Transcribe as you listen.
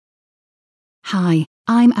Hi,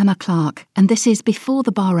 I'm Emma Clark, and this is Before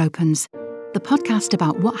the Bar Opens, the podcast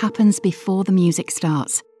about what happens before the music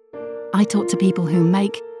starts. I talk to people who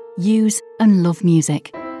make, use, and love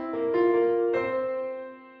music.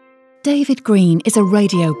 David Green is a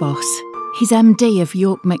radio boss. He's MD of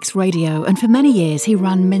York Mix Radio, and for many years he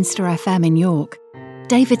ran Minster FM in York.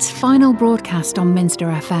 David's final broadcast on Minster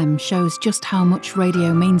FM shows just how much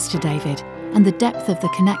radio means to David and the depth of the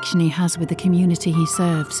connection he has with the community he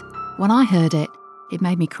serves. When I heard it, it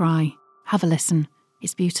made me cry. Have a listen.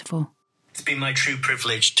 It's beautiful. It's been my true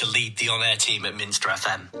privilege to lead the on-air team at Minster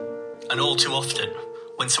FM. And all too often,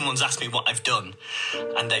 when someone's asked me what I've done,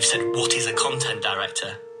 and they've said, "What is a content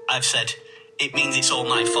director?" I've said, "It means it's all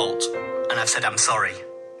my fault." And I've said, "I'm sorry."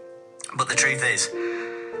 But the truth is,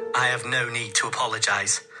 I have no need to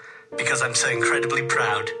apologise, because I'm so incredibly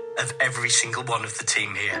proud of every single one of the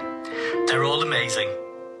team here. They're all amazing,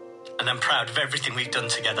 and I'm proud of everything we've done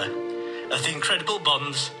together, of the incredible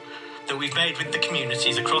bonds that we've made with the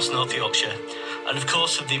communities across North Yorkshire, and of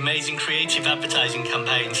course of the amazing creative advertising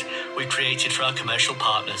campaigns we've created for our commercial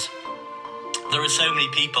partners. There are so many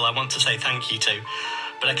people I want to say thank you to,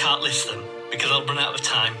 but I can't list them because I'll run out of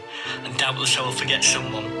time, and doubtless I will forget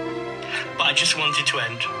someone. But I just wanted to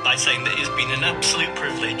end by saying that it's been an absolute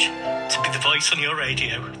privilege to be the voice on your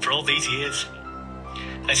radio for all these years.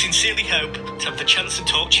 I sincerely hope to have the chance to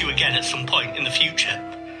talk to you again at some point in the future.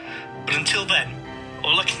 But until then,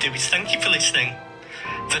 all I can do is thank you for listening,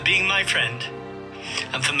 for being my friend,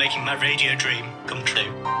 and for making my radio dream come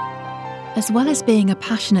true. As well as being a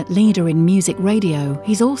passionate leader in music radio,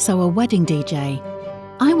 he's also a wedding DJ.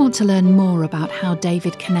 I want to learn more about how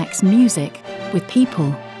David connects music with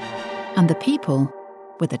people, and the people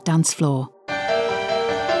with a dance floor.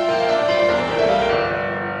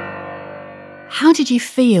 How did you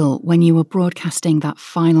feel when you were broadcasting that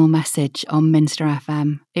final message on Minster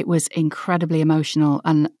FM? It was incredibly emotional,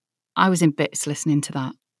 and I was in bits listening to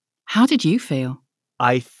that. How did you feel?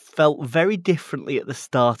 I felt very differently at the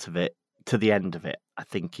start of it to the end of it, I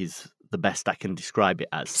think is the best I can describe it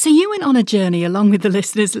as. So you went on a journey along with the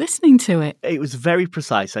listeners listening to it. It was very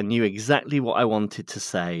precise. I knew exactly what I wanted to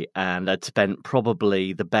say, and I'd spent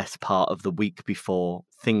probably the best part of the week before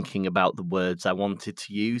thinking about the words I wanted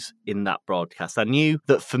to use in that broadcast. I knew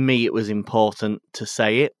that for me it was important to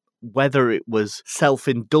say it. Whether it was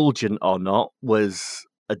self-indulgent or not was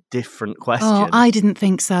a different question. Oh, I didn't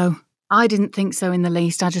think so. I didn't think so in the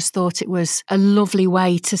least. I just thought it was a lovely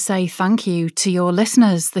way to say thank you to your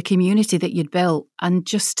listeners, the community that you'd built, and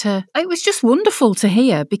it was just wonderful to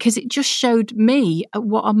hear, because it just showed me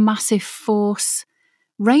what a massive force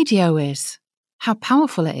radio is, how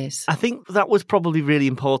powerful it is. I think that was probably really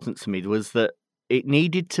important to me, was that it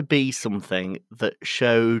needed to be something that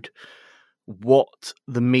showed what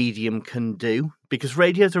the medium can do, because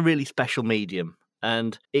radio is a really special medium.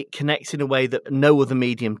 And it connects in a way that no other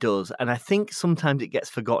medium does. And I think sometimes it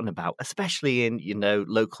gets forgotten about, especially in,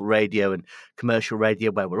 local radio and commercial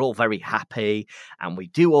radio, where we're all very happy and we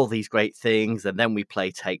do all these great things and then we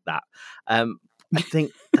play Take That. I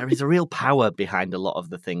think there is a real power behind a lot of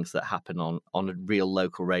the things that happen on a real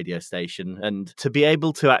local radio station. And to be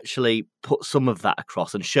able to actually put some of that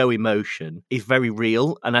across and show emotion is very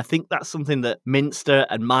real. And I think that's something that Minster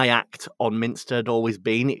and my act on Minster had always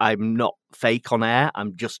been. I'm not fake on air,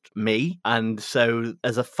 I'm just me. And so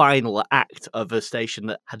as a final act of a station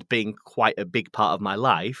that had been quite a big part of my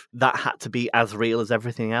life, that had to be as real as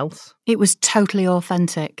everything else. It was totally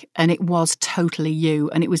authentic, and it was totally you,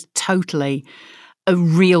 and it was totally a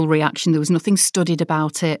real reaction. There was nothing studied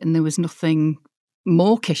about it, and there was nothing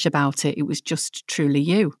mawkish about it. It was just truly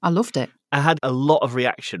you. I loved it. I had a lot of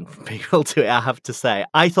reaction from people to it, I have to say.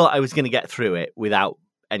 I thought I was going to get through it without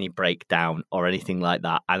any breakdown or anything like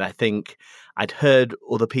that. And I think I'd heard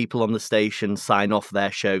other people on the station sign off their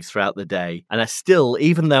shows throughout the day. And I still,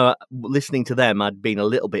 even though listening to them, I'd been a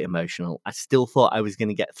little bit emotional, I still thought I was going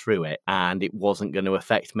to get through it and it wasn't going to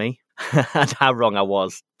affect me. And how wrong I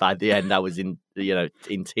was. By the end, I was in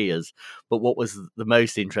tears. But what was the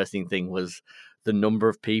most interesting thing was the number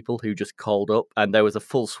of people who just called up, and there was a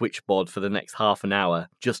full switchboard for the next half an hour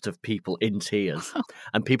just of people in tears.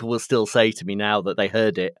 And people will still say to me now that they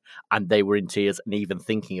heard it and they were in tears, and even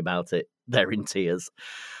thinking about it, they're in tears.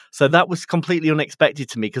 So that was completely unexpected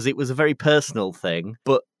to me, because it was a very personal thing,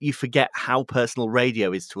 but you forget how personal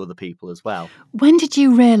radio is to other people as well. When did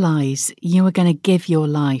you realise you were going to give your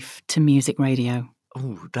life to music radio?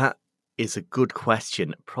 Oh, that is a good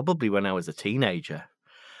question. Probably when I was a teenager.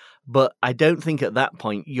 But I don't think at that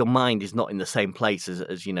point your mind is not in the same place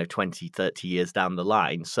as 20, 30 years down the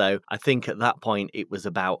line. So I think at that point it was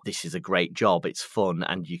about, this is a great job, it's fun,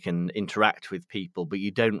 and you can interact with people, but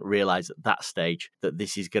you don't realise at that stage that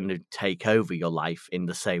this is going to take over your life in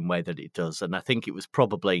the same way that it does. And I think it was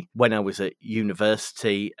probably when I was at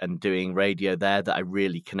university and doing radio there that I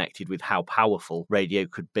really connected with how powerful radio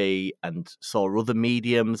could be, and saw other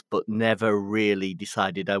mediums, but never really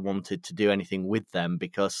decided I wanted to do anything with them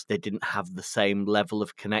because they didn't have the same level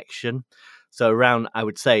of connection. So around, I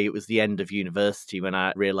would say it was the end of university when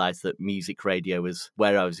I realised that music radio was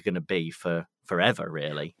where I was going to be for forever,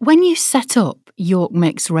 really. When you set up York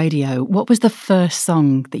Mix Radio, what was the first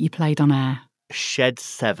song that you played on air? Shed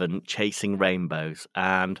 7, Chasing Rainbows.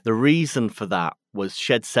 And the reason for that was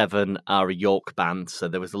Shed 7 are a York band, so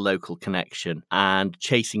there was a local connection, and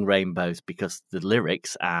Chasing Rainbows because the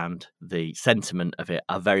lyrics and the sentiment of it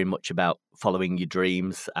are very much about following your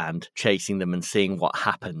dreams and chasing them and seeing what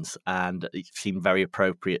happens. And it seemed very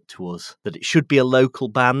appropriate to us that it should be a local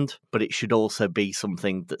band, but it should also be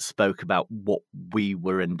something that spoke about what we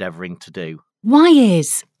were endeavouring to do. Why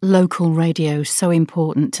is local radio so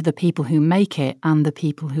important to the people who make it and the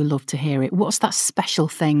people who love to hear it? What's that special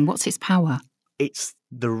thing? What's its power? It's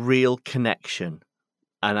the real connection.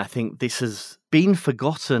 And I think this has been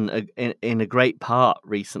forgotten in a great part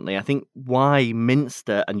recently. I think why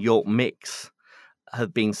Minster and York Mix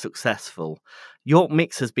have been successful. York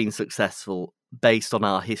Mix has been successful based on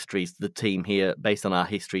our histories, the team here, based on our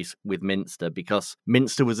histories with Minster, because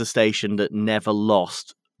Minster was a station that never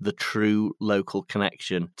lost the true local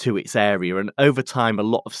connection to its area. And over time, a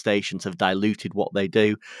lot of stations have diluted what they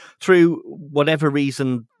do through whatever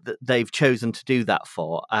reason that they've chosen to do that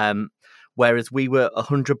for. Whereas we were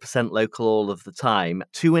 100% local all of the time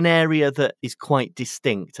to an area that is quite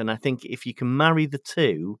distinct. And I think if you can marry the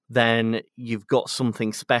two, then you've got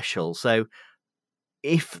something special. So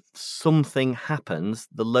if something happens,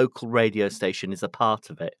 the local radio station is a part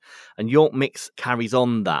of it. And York Mix carries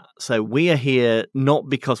on that. So we are here not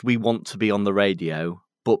because we want to be on the radio,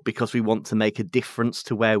 but because we want to make a difference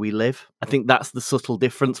to where we live. I think that's the subtle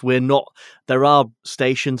difference. There are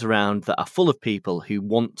stations around that are full of people who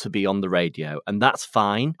want to be on the radio, and that's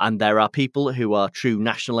fine. And there are people who are true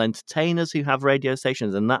national entertainers who have radio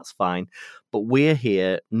stations, and that's fine. But we're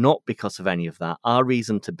here not because of any of that. Our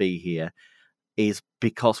reason to be here is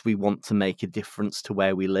because we want to make a difference to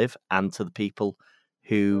where we live and to the people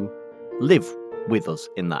who live with us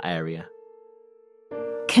in that area.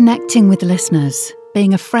 Connecting with listeners,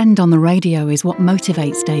 being a friend on the radio is what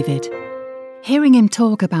motivates David. Hearing him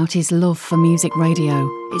talk about his love for music radio,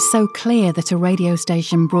 it's so clear that a radio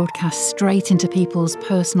station broadcasts straight into people's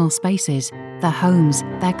personal spaces, their homes,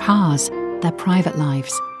 their cars, their private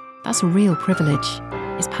lives. That's a real privilege.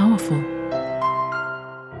 It's powerful.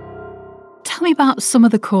 Tell me about some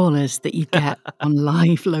of the callers that you get on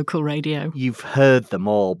live local radio. You've heard them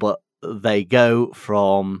all, but they go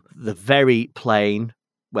from the very plain,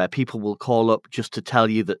 where people will call up just to tell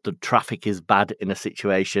you that the traffic is bad in a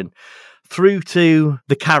situation, through to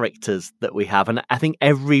the characters that we have. And I think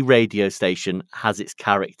every radio station has its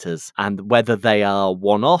characters, and whether they are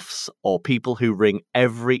one-offs or people who ring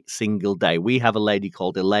every single day. We have a lady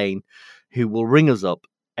called Elaine who will ring us up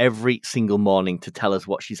every single morning to tell us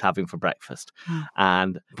what she's having for breakfast.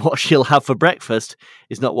 And what she'll have for breakfast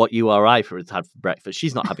is not what you or I have had for breakfast.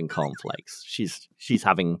 She's not having cornflakes. She's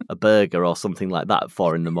having a burger or something like that at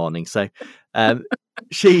 4 a.m. So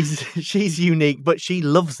she's unique, but she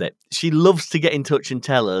loves it. She loves to get in touch and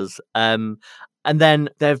tell us. And then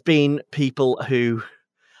there have been people who,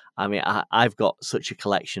 I mean, I've got such a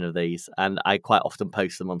collection of these, and I quite often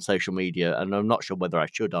post them on social media, and I'm not sure whether I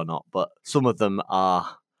should or not, but some of them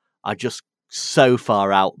are just so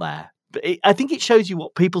far out there. But I think it shows you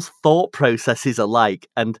what people's thought processes are like.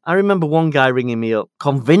 And I remember one guy ringing me up,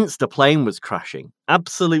 convinced a plane was crashing,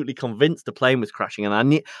 absolutely convinced a plane was crashing,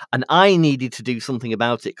 and I needed to do something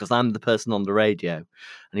about it because I'm the person on the radio.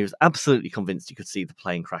 And he was absolutely convinced he could see the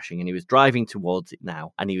plane crashing, and he was driving towards it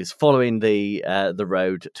now, and he was following the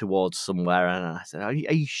road towards somewhere. And I said, "Are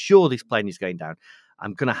you sure this plane is going down?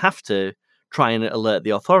 I'm going to have to try and alert the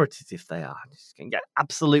authorities if they are." Yeah,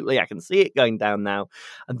 absolutely, I can see it going down now.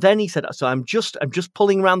 And then he said, "So I'm just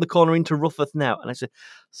pulling around the corner into Rufford now." And I said,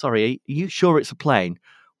 "Sorry, are you sure it's a plane?"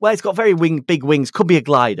 "Well, it's got very big wings, could be a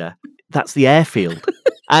glider." "That's the airfield."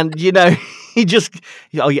 And he just,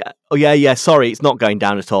 oh yeah, sorry, it's not going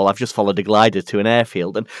down at all. I've just followed a glider to an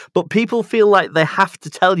airfield. But people feel like they have to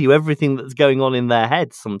tell you everything that's going on in their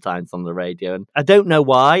heads sometimes on the radio. And I don't know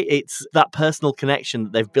why. It's that personal connection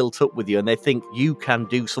that they've built up with you, and they think you can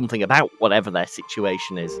do something about whatever their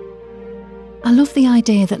situation is. I love the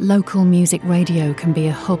idea that local music radio can be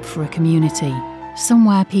a hub for a community,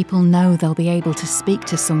 somewhere people know they'll be able to speak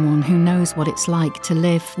to someone who knows what it's like to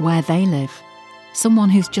live where they live,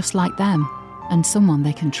 someone who's just like them, and someone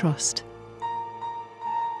they can trust.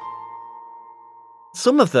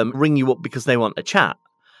 Some of them ring you up because they want a chat.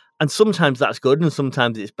 And sometimes that's good and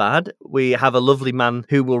sometimes it's bad. We have a lovely man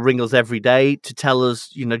who will ring us every day to tell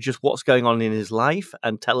us, just what's going on in his life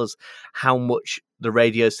and tell us how much the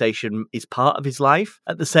radio station is part of his life.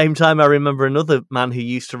 At the same time, I remember another man who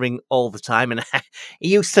used to ring all the time and he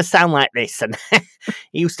used to sound like this and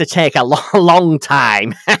he used to take a long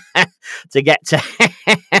time to get to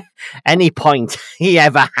any point he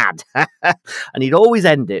ever had. And he'd always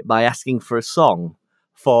end it by asking for a song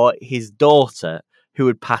for his daughter who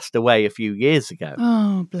had passed away a few years ago.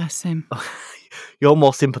 Oh, bless him. You're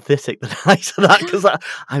more sympathetic than I to that, because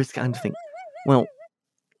I was kind of thinking, well,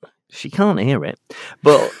 she can't hear it.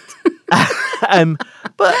 But, what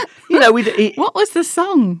was the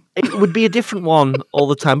song? It would be a different one all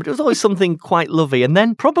the time, but it was always something quite lovely. And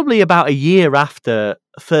then probably about a year after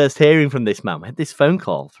first hearing from this man, we had this phone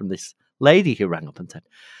call from this lady who rang up and said,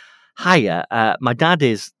 hiya, my dad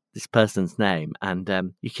is this person's name, and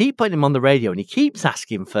you keep putting him on the radio and he keeps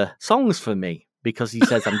asking for songs for me because he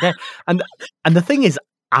says I'm dead. And the thing is,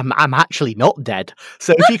 I'm actually not dead.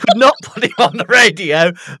 So if you could not put him on the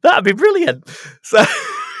radio, that'd be brilliant. So,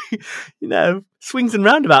 swings and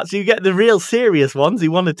roundabouts. You get the real serious ones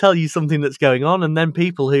who want to tell you something that's going on, and then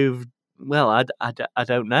people who've, I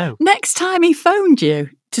don't know. Next time he phoned you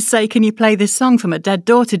to say, can you play this song for my dead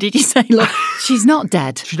daughter, did you say, look, she's not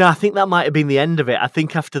dead? I think that might have been the end of it. I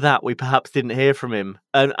think after that, we perhaps didn't hear from him.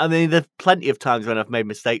 And I mean, there's plenty of times when I've made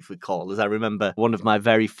mistakes with callers. I remember one of my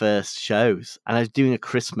very first shows, and I was doing a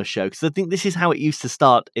Christmas show, because I think this is how it used to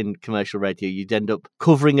start in commercial radio. You'd end up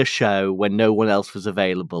covering a show when no one else was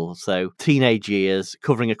available. So teenage years,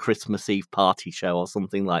 covering a Christmas Eve party show or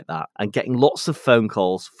something like that, and getting lots of phone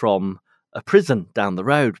calls from a prison down the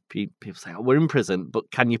road. People say, we're in prison, but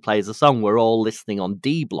can you play us a song? We're all listening on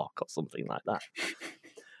D Block or something like that.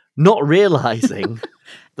 Not realising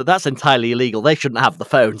that that's entirely illegal. They shouldn't have the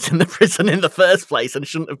phones in the prison in the first place and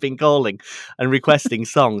shouldn't have been calling and requesting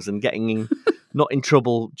songs and getting not in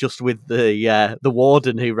trouble just with the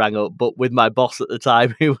warden who rang up, but with my boss at the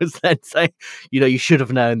time, who was then saying, you should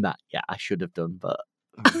have known that. Yeah, I should have done, but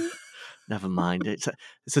never mind.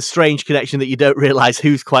 It's a strange connection that you don't realise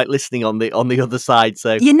who's quite listening on the other side.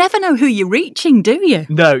 So you never know who you're reaching, do you?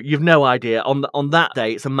 No, you've no idea. On that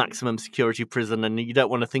day, it's a maximum security prison, and you don't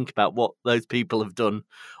want to think about what those people have done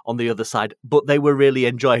on the other side. But they were really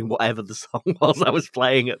enjoying whatever the song was I was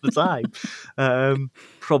playing at the time.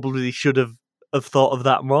 Probably should have thought of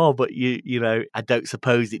that more, but I don't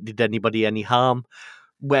suppose it did anybody any harm.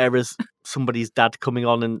 Whereas somebody's dad coming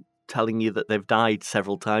on and telling you that they've died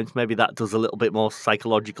several times, maybe that does a little bit more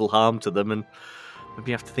psychological harm to them, and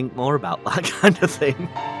maybe you have to think more about that kind of thing.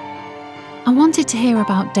 I wanted to hear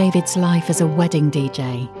about David's life as a wedding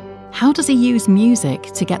DJ. How does he use music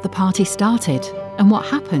to get the party started? And what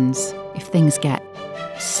happens if things get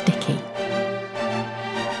sticky?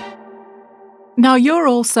 Now, you're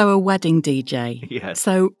also a wedding DJ. Yes.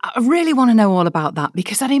 So I really want to know all about that,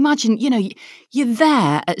 because I'd imagine, you're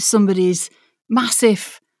there at somebody's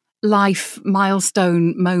massive life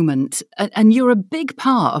milestone moment, and you're a big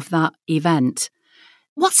part of that event.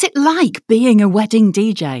 What's it like being a wedding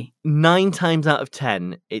DJ? 9 times out of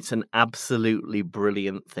 10, it's an absolutely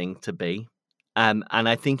brilliant thing to be. And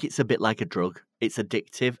I think it's a bit like a drug. It's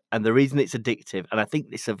addictive. And the reason it's addictive, and I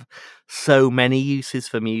think this have so many uses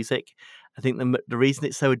for music, I think the reason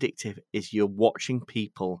it's so addictive is you're watching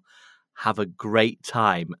people have a great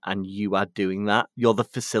time, and you are doing that. You're the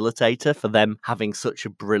facilitator for them having such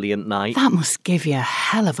a brilliant night. That must give you a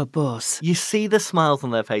hell of a buzz. You see the smiles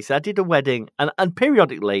on their faces. I did a wedding, and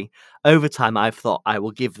periodically, over time, I've thought, I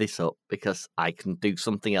will give this up because I can do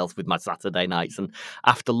something else with my Saturday nights. And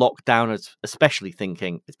after lockdown, especially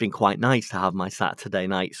thinking, it's been quite nice to have my Saturday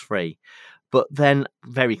nights free. But then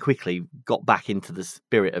very quickly got back into the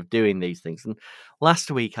spirit of doing these things. And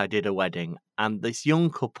last week I did a wedding, and this young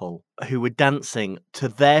couple who were dancing to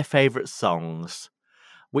their favourite songs,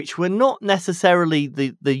 which were not necessarily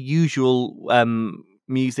the usual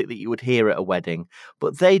music that you would hear at a wedding,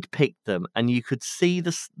 but they'd picked them, and you could see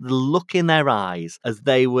the look in their eyes as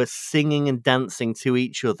they were singing and dancing to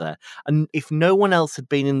each other. And if no one else had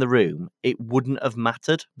been in the room, it wouldn't have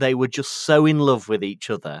mattered. They were just so in love with each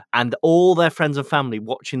other, and all their friends and family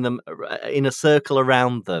watching them in a circle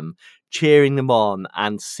around them, cheering them on,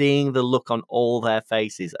 and seeing the look on all their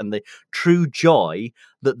faces and the true joy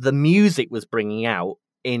that the music was bringing out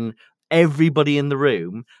in everybody in the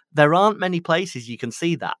room. There aren't many places you can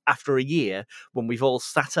see that after a year when we've all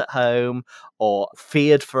sat at home or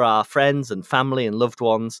feared for our friends and family and loved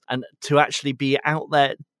ones, and to actually be out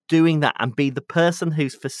there doing that and be the person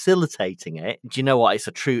who's facilitating it. Do you know what? It's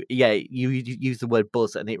a true, you use the word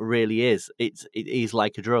buzz, and it really is. It is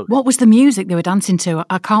like a drug. What was the music they were dancing to?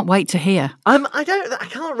 I can't wait to hear. I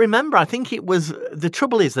can't remember. I think it was, the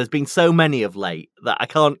trouble is there's been so many of late that I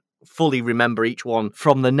can't fully remember each one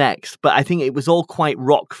from the next, but I think it was all quite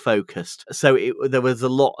rock focused. So there was a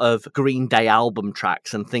lot of Green Day album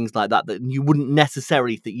tracks and things like that you wouldn't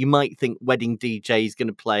necessarily think. You might think wedding DJ is going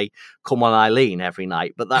to play Come On Eileen every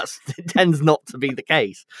night, but it tends not to be the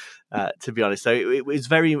case, to be honest. So it was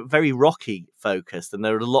very, very rocky focused, and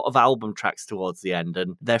there were a lot of album tracks towards the end,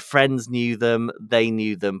 and their friends knew them, they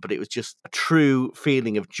knew them, but it was just a true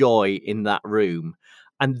feeling of joy in that room.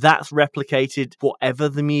 And that's replicated whatever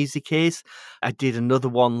the music is. I did another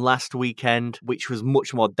one last weekend, which was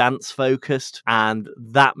much more dance focused. And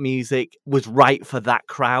that music was right for that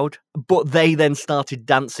crowd. But they then started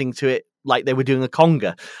dancing to it like they were doing a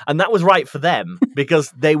conga. And that was right for them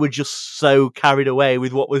because they were just so carried away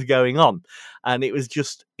with what was going on. And it's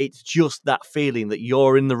just that feeling that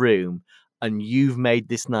you're in the room and you've made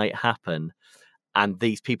this night happen. And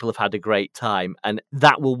these people have had a great time, and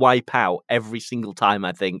that will wipe out every single time.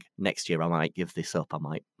 I think next year I might give this up.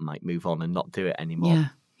 I might move on and not do it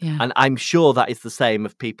anymore. Yeah. And I'm sure that is the same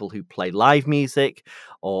of people who play live music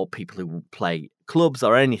or people who play clubs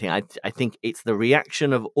or anything. I think it's the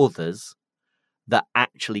reaction of others that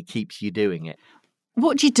actually keeps you doing it.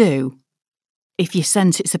 What do you do if you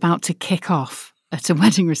sense it's about to kick off at a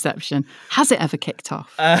wedding reception? Has it ever kicked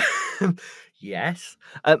off? Yes.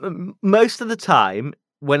 Most of the time,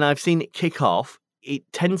 when I've seen it kick off, it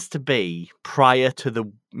tends to be prior to the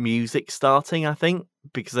music starting, I think,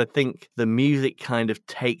 because I think the music kind of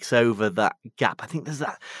takes over that gap. I think there's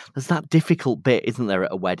that difficult bit, isn't there,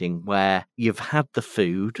 at a wedding where you've had the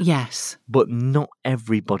food. Yes. But not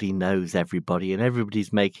everybody knows everybody, and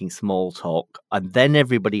everybody's making small talk, and then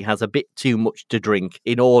everybody has a bit too much to drink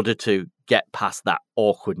in order to get past that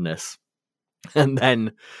awkwardness. And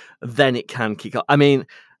then it can kick off. I mean,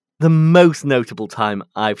 the most notable time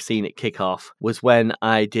I've seen it kick off was when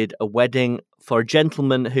I did a wedding for a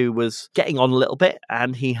gentleman who was getting on a little bit,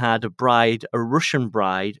 and he had a Russian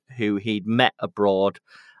bride who he'd met abroad,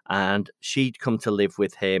 and she'd come to live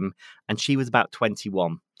with him, and she was about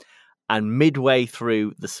 21. And midway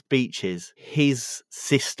through the speeches, his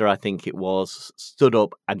sister, I think it was, stood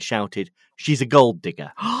up and shouted, "She's a gold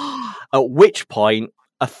digger." At which point,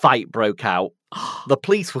 a fight broke out. The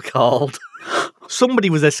police were called. Somebody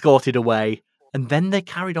was escorted away. And then they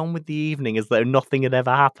carried on with the evening as though nothing had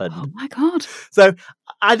ever happened. Oh, my God. So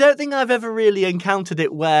I don't think I've ever really encountered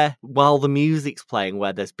it where, while the music's playing,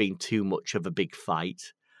 where there's been too much of a big fight.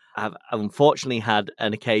 I've unfortunately had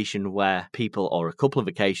an occasion where or a couple of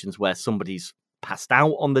occasions where somebody's passed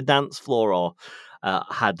out on the dance floor or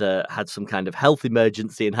had some kind of health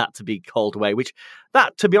emergency and had to be called away, which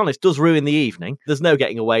that, to be honest, does ruin the evening. There's no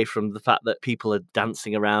getting away from the fact that people are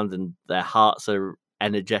dancing around and their hearts are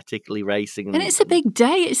energetically racing. And it's a big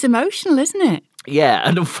day. It's emotional, isn't it? Yeah,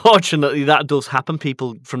 and unfortunately that does happen.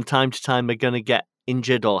 People from time to time are going to get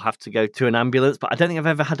injured or have to go to an ambulance, but I don't think I've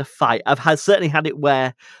ever had a fight. I've certainly had it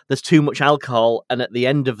where there's too much alcohol, and at the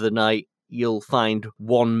end of the night you'll find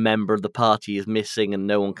one member of the party is missing and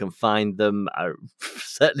no one can find them. I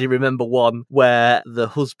certainly remember one where the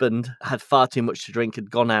husband had far too much to drink, had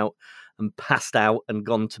gone out and passed out and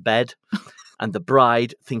gone to bed. And the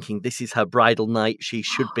bride, thinking this is her bridal night, she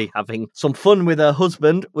should be having some fun with her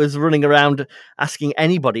husband, was running around asking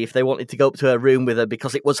anybody if they wanted to go up to her room with her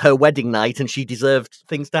because it was her wedding night and she deserved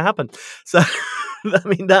things to happen. So, I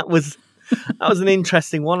mean, that was an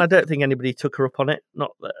interesting one. I don't think anybody took her up on it.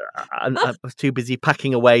 I was too busy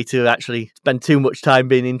packing away to actually spend too much time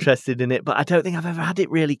being interested in it. But I don't think I've ever had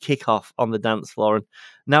it really kick off on the dance floor. And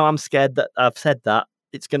now I'm scared that I've said that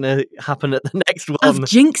it's going to happen at the next one. I've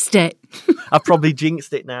jinxed it. I've probably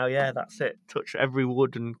jinxed it now. Yeah, that's it. Touch every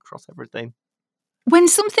wood and cross everything. When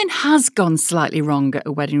something has gone slightly wrong at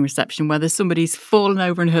a wedding reception, whether somebody's fallen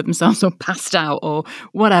over and hurt themselves or passed out or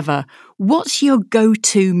whatever, what's your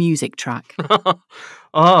go-to music track?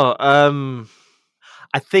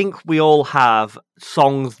 I think we all have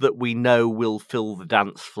songs that we know will fill the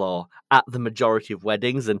dance floor at the majority of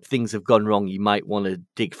weddings, and things have gone wrong. You might want to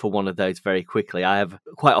dig for one of those very quickly. I have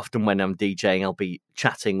quite often when I'm DJing, I'll be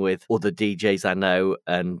chatting with other DJs I know,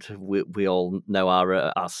 and we all know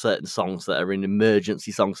our certain songs that are in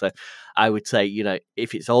emergency songs. So I would say,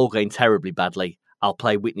 if it's all going terribly badly, I'll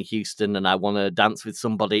play Whitney Houston and I want to dance with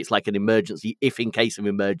somebody. It's like an emergency. If in case of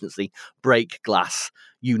emergency, break glass,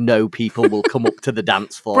 people will come up to the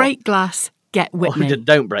dance floor. Break glass, get Whitney.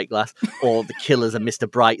 Don't break glass. Or the Killers and Mr.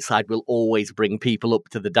 Brightside will always bring people up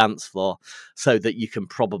to the dance floor so that you can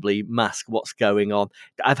probably mask what's going on.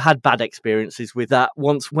 I've had bad experiences with that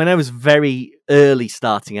once when I was very early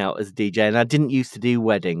starting out as a DJ, and I didn't used to do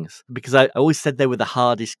weddings because I always said they were the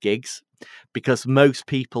hardest gigs, because most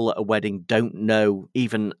people at a wedding don't know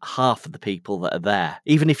even half of the people that are there.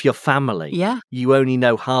 Even if you're family, you only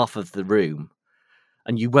know half of the room.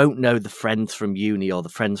 And you won't know the friends from uni or the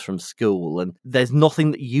friends from school. And there's nothing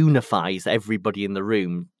that unifies everybody in the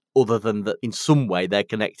room other than that in some way they're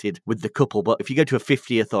connected with the couple. But if you go to a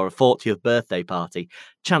 50th or a 40th birthday party,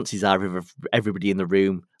 chances are everybody in the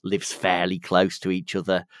room lives fairly close to each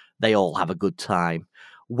other. They all have a good time.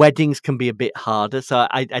 Weddings can be a bit harder. So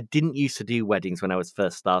I didn't used to do weddings when I was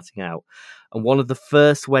first starting out. And one of the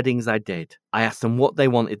first weddings I did, I asked them what they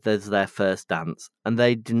wanted as their first dance, and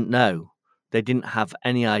they didn't know. They didn't have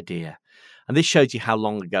any idea. And this shows you how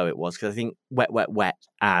long ago it was, because I think Wet, Wet, Wet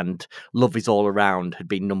and Love Is All Around had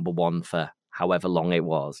been number one for however long it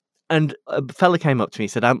was. And a fella came up to me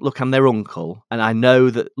and said, look, I'm their uncle, and I know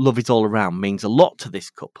that Love Is All Around means a lot to this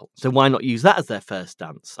couple. So why not use that as their first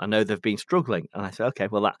dance? I know they've been struggling. And I said, okay,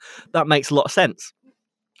 well, that makes a lot of sense.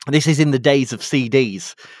 And this is in the days of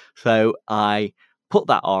CDs. So I put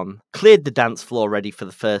that on, cleared the dance floor ready for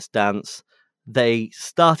the first dance. They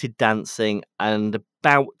started dancing, and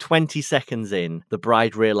about 20 seconds in, the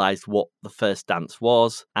bride realised what the first dance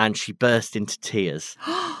was, and she burst into tears.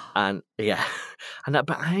 And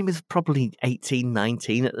I was probably 18,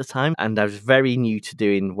 19 at the time, and I was very new to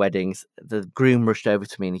doing weddings. The groom rushed over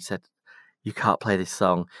to me and he said, "You can't play this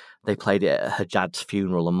song. They played it at her dad's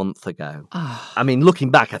funeral a month ago." I mean,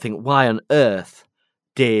 looking back, I think, why on earth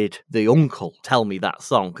did the uncle tell me that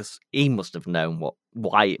song? Because he must have known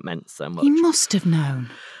why it meant so much. He must have known.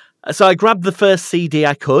 So I grabbed the first CD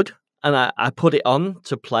I could, and I put it on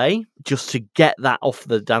to play just to get that off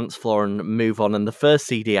the dance floor and move on. And the first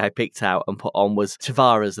CD I picked out and put on was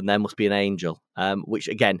Tavares and There Must Be an Angel, which,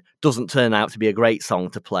 again, doesn't turn out to be a great song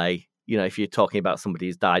to play, if you're talking about somebody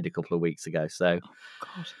who's died a couple of weeks ago. So,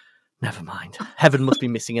 God. Never mind. Heaven Must Be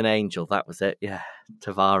Missing an Angel. That was it. Yeah.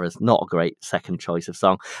 Tavares. Not a great second choice of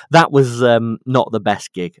song. That was not the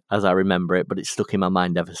best gig as I remember it, but it's stuck in my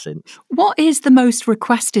mind ever since. What is the most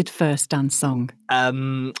requested first dance song?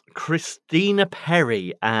 Christina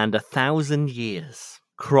Perri and 1,000 Years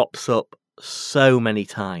crops up so many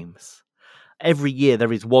times. Every year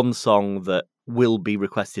there is one song that will be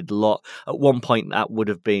requested a lot. At one point, that would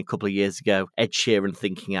have been a couple of years ago, Ed Sheeran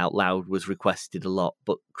Thinking Out Loud was requested a lot.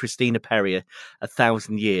 But Christina Perri,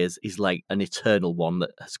 1,000 Years, is like an eternal one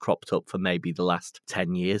that has cropped up for maybe the last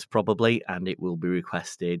 10 years, probably. And it will be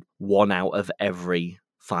requested 1 out of every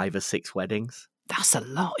 5 or 6 weddings. That's a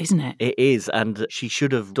lot, isn't it? It is, and she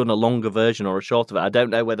should have done a longer version or a shorter version. I don't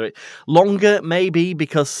know whether longer, maybe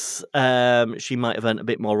because she might have earned a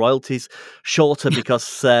bit more royalties. Shorter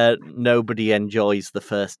because nobody enjoys the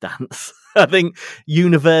first dance. I think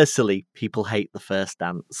universally people hate the first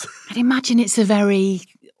dance. I'd imagine it's a very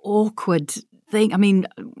awkward thing. I mean,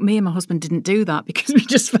 me and my husband didn't do that because we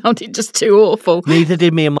just found it just too awful. Neither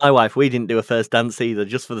did me and my wife. We didn't do a first dance either,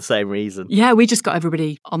 just for the same reason. Yeah, we just got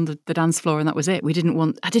everybody on the dance floor and that was it. I didn't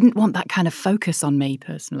want that kind of focus on me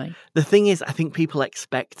personally. The thing is, I think people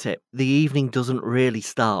expect it. The evening doesn't really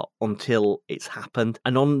start until it's happened.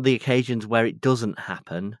 And on the occasions where it doesn't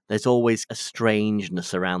happen, there's always a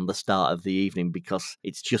strangeness around the start of the evening because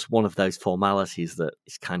it's just one of those formalities that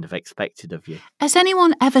is kind of expected of you. Has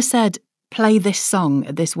anyone ever said, play this song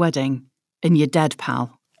at this wedding and you're dead,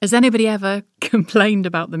 pal? Has anybody ever complained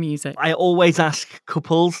about the music? I always ask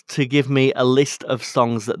couples to give me a list of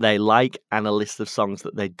songs that they like and a list of songs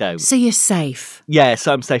that they don't. So you're safe? Yeah,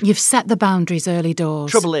 so I'm safe. You've set the boundaries early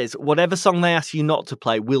doors. Trouble is, whatever song they ask you not to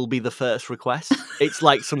play will be the first request. It's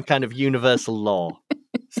like some kind of universal law.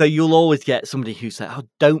 So you'll always get somebody who says, "Oh,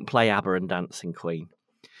 don't play ABBA and Dancing Queen."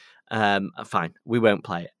 Fine, we won't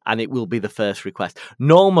play it. And it will be the first request.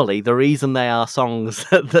 Normally, the reason they are songs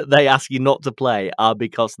that they ask you not to play are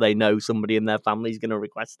because they know somebody in their family is going to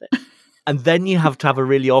request it. And then you have to have a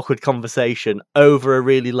really awkward conversation over a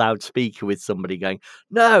really loud speaker with somebody going,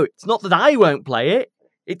 "No, it's not that I won't play it.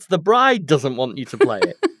 It's the bride doesn't want you to play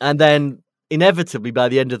it." And then inevitably, by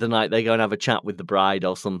the end of the night, they go and have a chat with the bride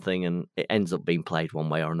or something, and it ends up being played one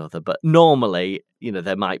way or another. But normally,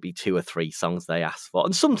 there might be 2 or 3 songs they ask for.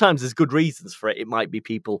 And sometimes there's good reasons for it. It might be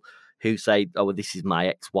people who say, oh, well, this is my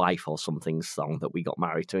ex-wife or something song that we got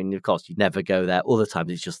married to. And of course, you never go there. Other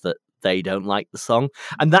times it's just that they don't like the song.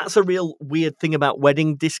 And that's a real weird thing about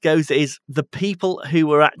wedding discos is the people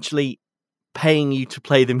who are actually paying you to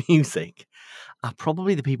play the music are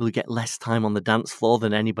probably the people who get less time on the dance floor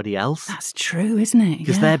than anybody else. That's true, isn't it?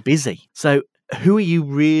 Because they're busy. So who are you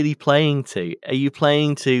really playing to? Are you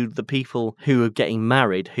playing to the people who are getting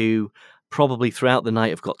married, who probably throughout the night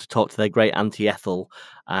have got to talk to their great Auntie Ethel,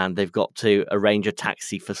 and they've got to arrange a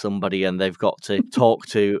taxi for somebody, and they've got to talk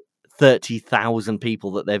to 30,000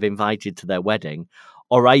 people that they've invited to their wedding?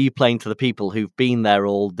 Or are you playing to the people who've been there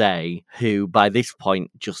all day, who by this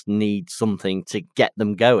point just need something to get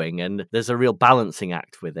them going? And there's a real balancing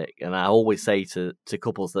act with it. And I always say to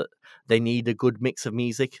couples that they need a good mix of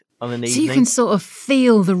music on an evening. So you can sort of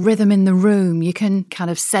feel the rhythm in the room. You can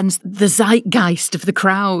kind of sense the zeitgeist of the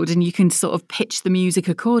crowd, and you can sort of pitch the music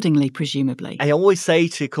accordingly, presumably. I always say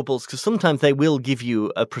to couples, because sometimes they will give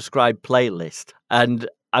you a prescribed playlist, and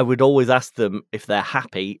I would always ask them if they're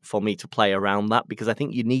happy for me to play around that, because I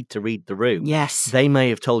think you need to read the room. Yes. They may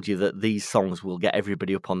have told you that these songs will get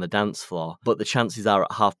everybody up on the dance floor, but the chances are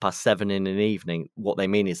at 7:30 in an evening, what they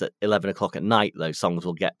mean is that 11 o'clock at night, those songs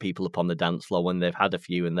will get people up on the dance floor when they've had a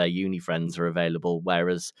few and their uni friends are available,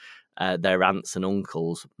 whereas their aunts and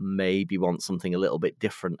uncles maybe want something a little bit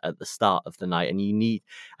different at the start of the night. And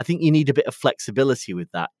I think you need a bit of flexibility with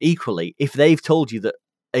that. Equally, if they've told you that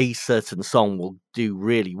a certain song will do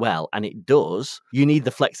really well, and it does, you need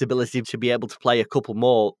the flexibility to be able to play a couple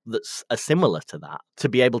more that's similar to that, to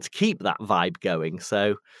be able to keep that vibe going.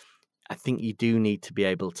 So I think you do need to be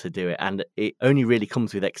able to do it, and it only really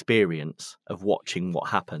comes with experience of watching what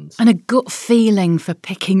happens. And a gut feeling for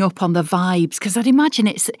picking up on the vibes, because I'd imagine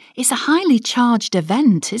it's a highly charged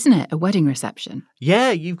event, isn't it? A wedding reception.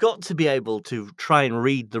 Yeah, you've got to be able to try and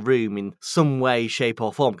read the room in some way, shape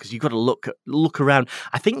or form, because you've got to look around.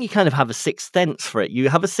 I think you kind of have a sixth sense for it. You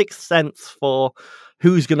have a sixth sense for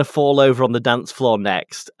who's going to fall over on the dance floor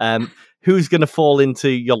next, who's going to fall into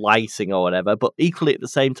your lighting or whatever. But equally at the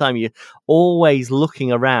same time, you're always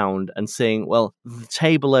looking around and seeing, well, the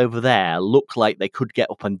table over there look like they could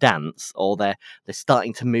get up and dance, or they're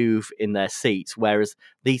starting to move in their seats, whereas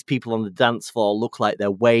these people on the dance floor look like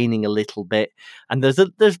they're waning a little bit. And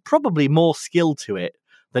there's probably more skill to it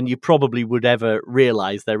than you probably would ever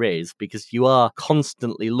realize there is, because you are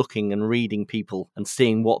constantly looking and reading people and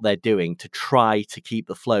seeing what they're doing to try to keep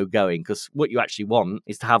the flow going. Because what you actually want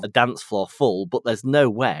is to have a dance floor full, but there's no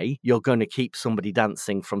way you're going to keep somebody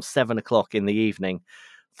dancing from 7 o'clock in the evening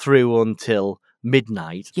through until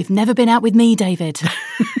midnight. You've never been out with me, David.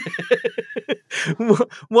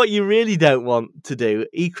 What you really don't want to do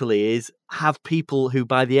equally is have people who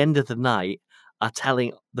by the end of the night are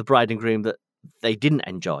telling the bride and groom that they didn't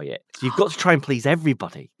enjoy it. So you've got to try and please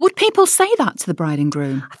everybody. Would people say that to the bride and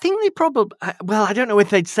groom? I think they probably, well, I don't know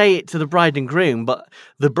if they'd say it to the bride and groom, but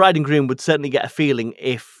the bride and groom would certainly get a feeling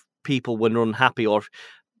if people were unhappy, or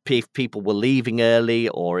if people were leaving early,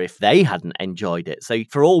 or if they hadn't enjoyed it. So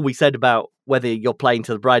for all we said about whether you're playing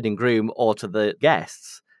to the bride and groom or to the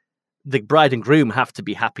guests, the bride and groom have to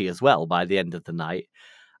be happy as well by the end of the night.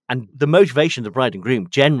 And the motivation of the bride and groom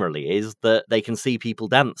generally is that they can see people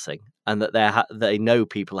dancing and that they know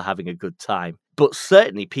people are having a good time. But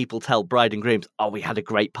certainly people tell bride and grooms, oh, we had a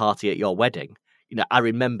great party at your wedding. You know, I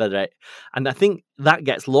remember that. And I think that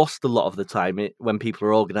gets lost a lot of the time when people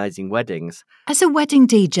are organising weddings. As a wedding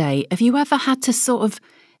DJ, have you ever had to sort of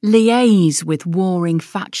liaise with warring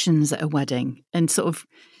factions at a wedding and sort of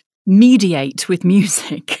mediate with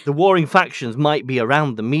music? The warring factions might be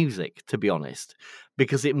around the music, to be honest,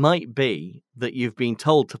 because it might be that you've been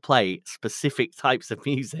told to play specific types of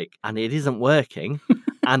music and it isn't working.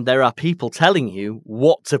 And there are people telling you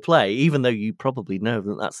what to play, even though you probably know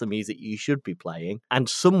that that's the music you should be playing. And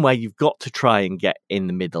somewhere you've got to try and get in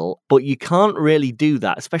the middle, but you can't really do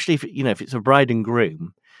that, especially if it's a bride and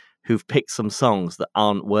groom who've picked some songs that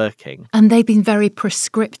aren't working. And they've been very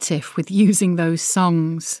prescriptive with using those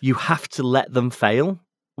songs. You have to let them fail,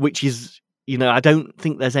 which is, I don't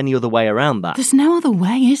think there's any other way around that. There's no other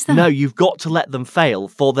way, is there? No, you've got to let them fail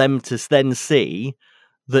for them to then see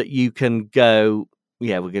that you can go,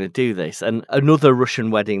 yeah, we're going to do this. And another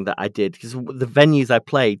Russian wedding that I did, because the venues I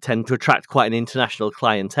played tend to attract quite an international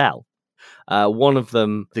clientele. One of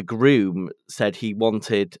them, the groom, said he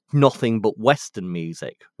wanted nothing but Western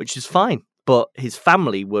music, which is fine. But his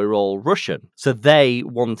family were all Russian. So they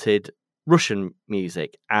wanted Russian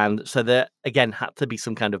music. And so there, again, had to be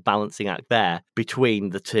some kind of balancing act there between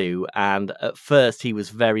the two. And at first he was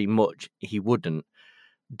very much, he wouldn't.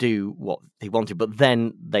 do what he wanted. But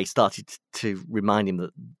then they started to remind him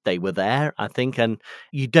that they were there, I think. And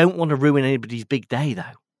you don't want to ruin anybody's big day, though.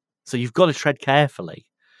 So you've got to tread carefully.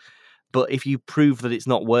 But if you prove that it's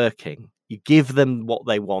not working, you give them what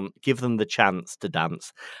they want, give them the chance to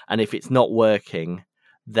dance. And if it's not working,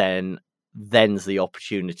 then's the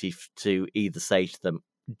opportunity to either say to them,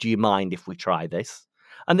 do you mind if we try this?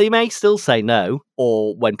 And they may still say no,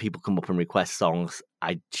 or when people come up and request songs,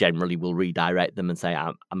 I generally will redirect them and say,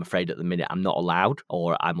 I'm afraid at the minute I'm not allowed,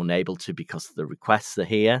 or I'm unable to because the requests are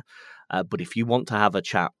here. But if you want to have a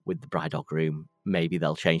chat with the bride or groom, maybe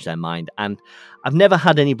they'll change their mind. And I've never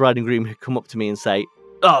had any bride and groom who come up to me and say,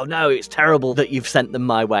 oh no, it's terrible that you've sent them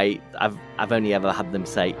my way. I've only ever had them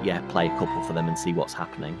say, yeah, play a couple for them and see what's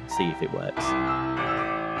happening, see if it works.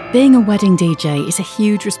 Being a wedding DJ is a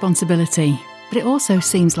huge responsibility, but it also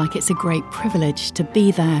seems like it's a great privilege to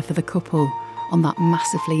be there for the couple on that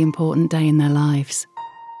massively important day in their lives.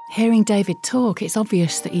 Hearing David talk, it's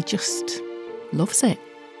obvious that he just loves it.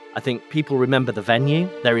 I think people remember the venue,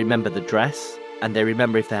 they remember the dress, and they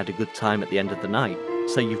remember if they had a good time at the end of the night.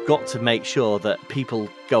 So you've got to make sure that people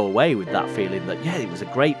go away with that feeling that, yeah, it was a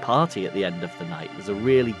great party at the end of the night. It was a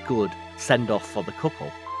really good send-off for the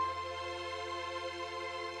couple.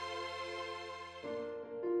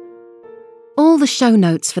 All the show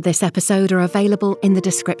notes for this episode are available in the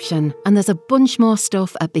description, and there's a bunch more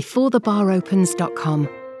stuff at beforethebaropens.com.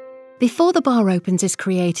 Before the Bar Opens is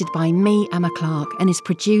created by me, Emma Clark, and is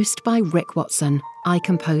produced by Rick Watson. I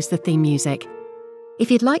composed the theme music. If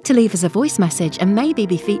you'd like to leave us a voice message and maybe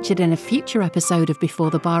be featured in a future episode of Before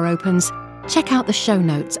the Bar Opens, check out the show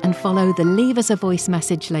notes and follow the Leave Us a Voice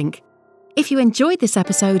Message link. If you enjoyed this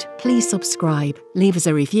episode, please subscribe, leave us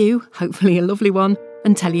a review, hopefully a lovely one,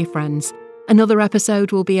 and tell your friends. Another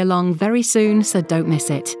episode will be along very soon, so don't miss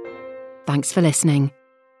it. Thanks for listening.